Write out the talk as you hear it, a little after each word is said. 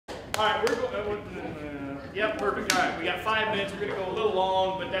right, we're going. Yep, perfect. All right, we got 5 minutes. We're going to go a little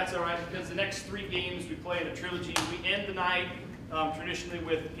long, but that's all right because the next 3 games we play in the trilogy. We end the night traditionally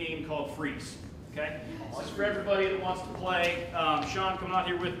with a game called Freeze. Okay? This is for everybody that wants to play. Sean, come on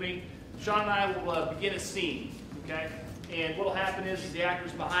here with me. Sean and I will begin a scene. Okay? And what will happen is the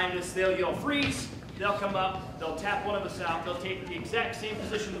actors behind us, they'll yell freeze. They'll come up, they'll tap one of us out, they'll take the exact same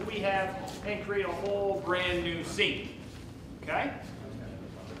position that we have and create a whole brand new scene. Okay?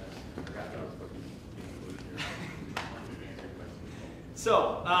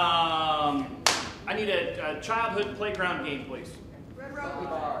 So, I need a childhood playground game, please. Red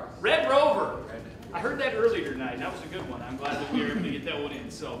Rover. Red Rover. I heard that earlier tonight. That was a good one. I'm glad that we were able to get that one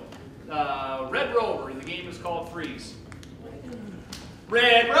in. So, Red Rover. The game is called Freeze.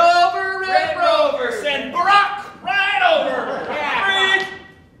 Red Rover, send Barack right over. Yeah. Freeze.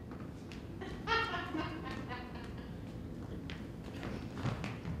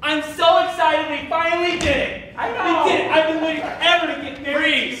 I'm so excited we finally did it. I know. We did it. I've been waiting forever to get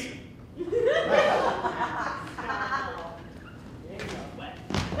married. Freeze.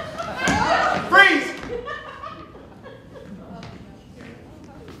 Freeze.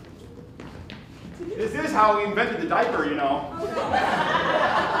 This is how we invented the diaper, you know.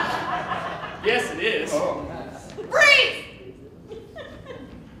 Yes, it is. Oh. Freeze!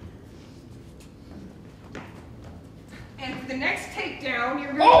 And for the next takedown,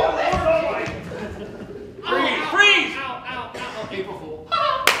 you're going to do this. Freeze. Freeze. Ow, ow, ow. April Fool.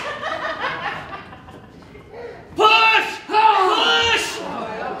 Push! Push!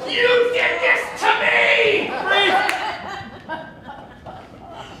 You did this to me! Freeze!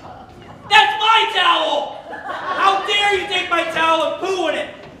 That's my towel! How dare you take my towel and poo in it?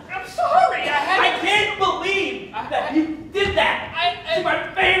 I'm sorry. I can't believe that you did that. It's my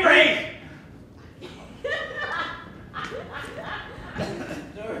favorite.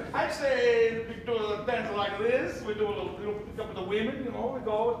 I'd say we do a dance like this. We do a little pick up with the women, you know. We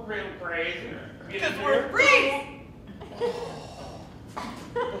go real crazy. Because we're freeze!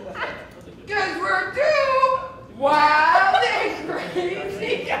 Because we're two wild and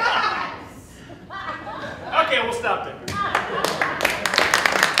crazy guys! Okay, we'll stop there.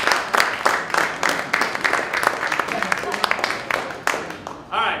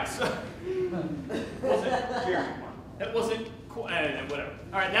 All right, so that wasn't whatever.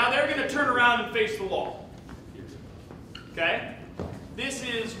 All right, now they're going to turn around and face the wall. Okay? This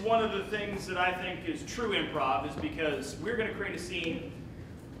is one of the things that I think is true improv, is because we're going to create a scene.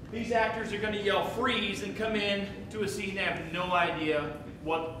 These actors are going to yell freeze and come in to a scene. They have no idea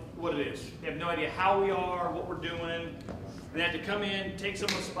what it is. They have no idea how we are, what we're doing. They have to come in, take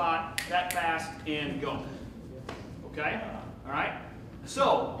someone's spot that fast, and go. Okay? All right?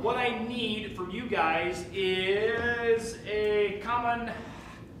 So, what I need from you guys is a common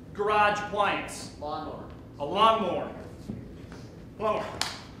garage appliance. Lawnmower. A lawnmower. Lawnmower.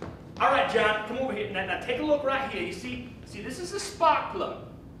 All right, John, come over here. Now take a look right here. You see, this is a spark plug.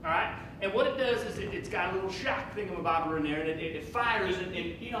 All right? And what it does is it's got a little shock thingamabobber in there, and it fires, and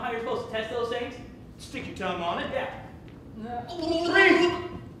You know how you're supposed to test those things? stick your tongue on it. Yeah. Freeze!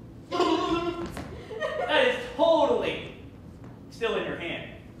 That is totally still in your hand.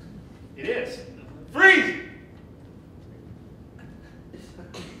 It is. Freeze!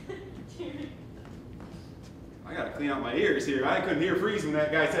 I gotta clean out my ears here. I couldn't hear freeze when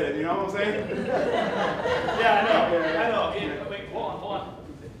that guy said it, you know what I'm saying? Yeah, I know. Yeah, wait, hold on.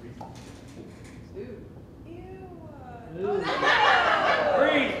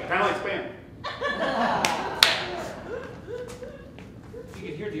 Freeze! Kind of like Spam. You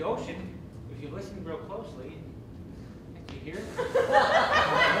can hear the ocean if you listen real closely. Can you hear it?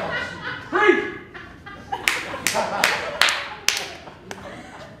 Freeze!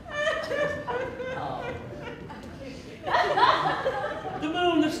 The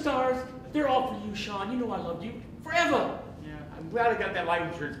moon, the stars, they're all for you, Sean. You know I loved you forever. Yeah, I'm glad I got that life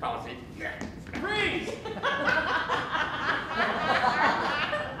insurance policy. Yeah. Freeze!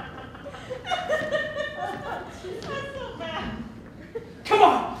 Come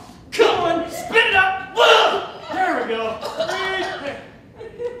on! Come on! Spit it up! There we go. Freeze!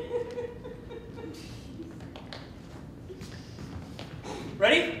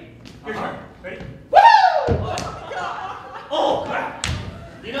 Ready? Here's your ready? Woo! Oh crap!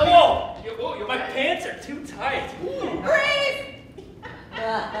 You know, my pants are too tight. Freeze!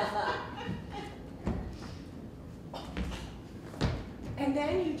 And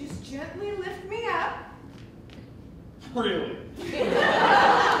then you just gently lift me up. Really?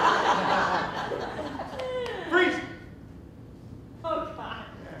 Freeze! Oh, God.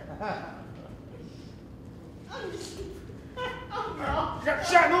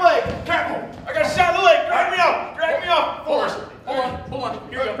 Shut the leg. Careful. I got a shot in the leg. Drag me off. Drag me off. Forrest. Hold on.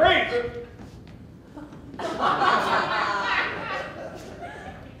 Here we go. Freeze.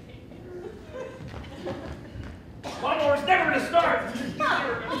 One more is never to start.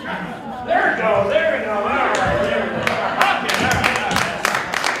 There we go. There we go. All right. There we go. Okay.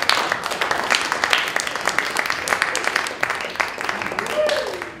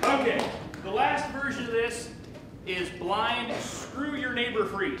 All right. Okay, the last version of this is blind screw your neighbor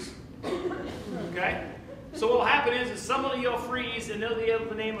freeze. Okay? So what will happen is someone will yell freeze and they'll yell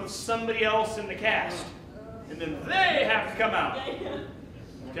the name of somebody else in the cast. And then they have to come out.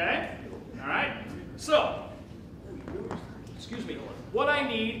 Okay? Alright? So, excuse me, what I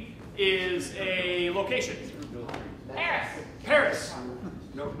need is a location. Paris. Paris.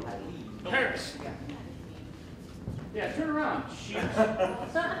 No. Paris. Yeah, turn around.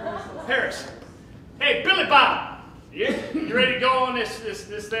 Paris. Hey, Billy Bob. You ready to go on this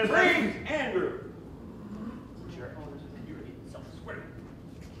thing? Freeze, Andrew.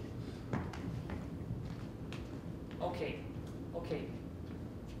 Okay.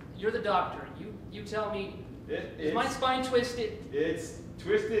 You're the doctor. You tell me, is my It's, spine twisted? it's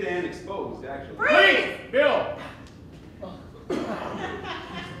twisted and exposed, actually. Freeze, Bill.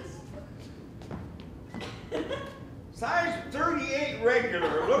 Size 38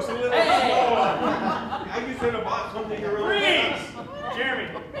 regular. It looks a little small. I just could have bought something around. Freeze!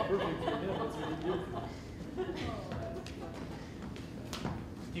 Jeremy.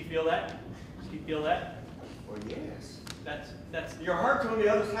 Do you feel that? Do you feel that? Well, yes. That's Your heart's on the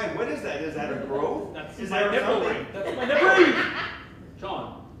other side. What is that? Is that a growth? that's Is my there nipple something? ring. That's my nipple ring.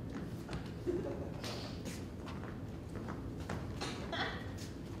 John.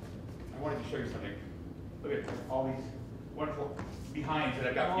 I wanted to show you something. Look at all these wonderful behinds that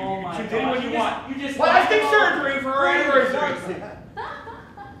I've got for you. Oh You my can choose any gosh, one you want. you just Plastic got- surgery for our anniversary.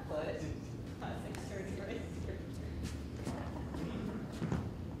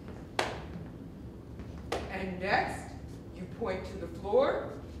 And next, you point to the floor,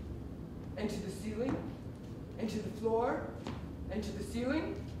 and to the ceiling, and to the floor, and to the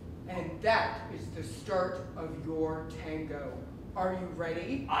ceiling, and that is the start of your tango. Are you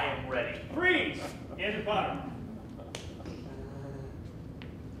ready? I am ready. Freeze! Andrew Potter.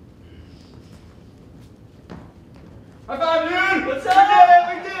 High five, dude! What's We up? did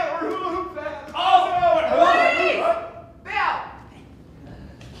it! We did it! We're hula hoop fans! Freeze! Bill!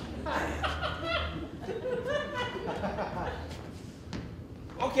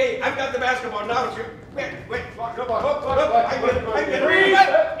 Okay, I've got the basketball now. It's your... Wait, walk up. I get it. Freeze!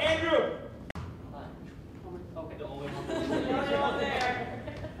 Andrew!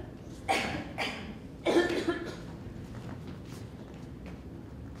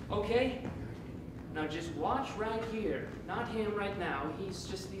 Okay. Now just watch right here. Not him right now. He's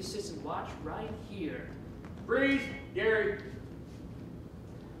just the assistant. Watch right here. Freeze! Gary.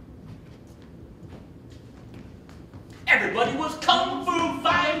 Everybody was kung fu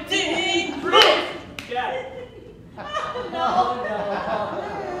fighting. Freeze! Got it.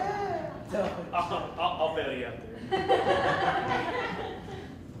 I'll bail you out there.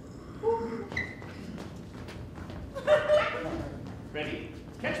 Ready?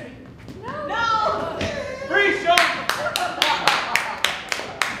 Catch me. Freeze, Sean!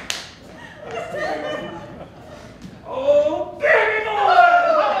 Oh, baby boy!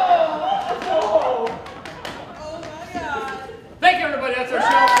 Thank you, everybody. That's our show.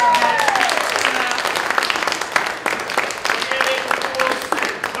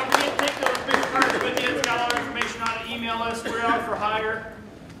 Don't forget to take those big cards with you. It's got all our information on it. Email us. We're out for hire.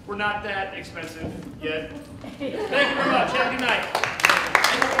 We're not that expensive yet. Thank you very much. Have a good night.